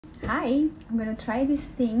Hi, I'm gonna try this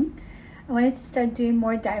thing. I wanted to start doing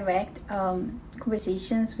more direct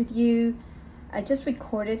conversations with you. I just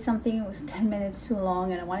recorded something, it was 10 minutes too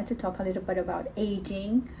long, and I wanted to talk a little bit about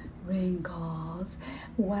aging, wrinkles,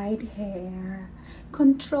 white hair,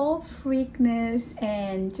 control freakness,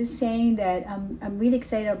 and just saying that I'm really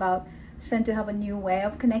excited about starting to have a new way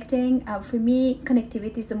of connecting. For me,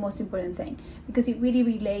 connectivity is the most important thing because it really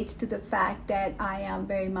relates to the fact that I am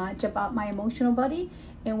very much about my emotional body.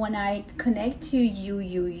 And when I connect to you,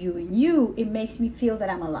 it makes me feel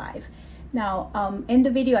that I'm alive. Now, in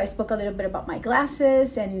the video, I spoke a little bit about my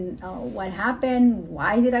glasses and what happened,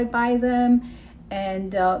 why did I buy them,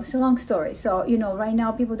 and it's a long story. So, right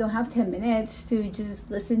now people don't have 10 minutes to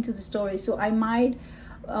just listen to the story. So I might,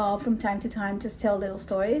 from time to time, just tell little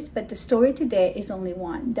stories. But the story today is only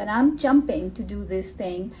one, that I'm jumping to do this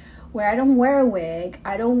thing where I don't wear a wig.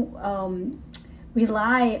 I don't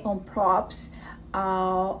rely on props.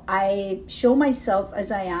 I show myself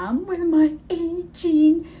as I am with my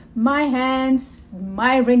aging, my hands,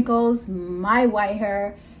 my wrinkles, my white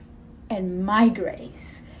hair, and my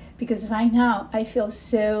grace. Because right now I feel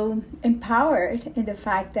so empowered in the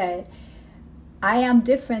fact that I am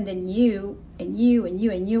different than you, and you, and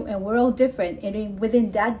you, and you, and we're all different. And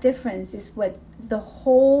within that difference is what the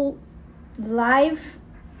whole life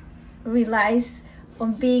relies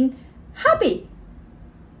on, being happy.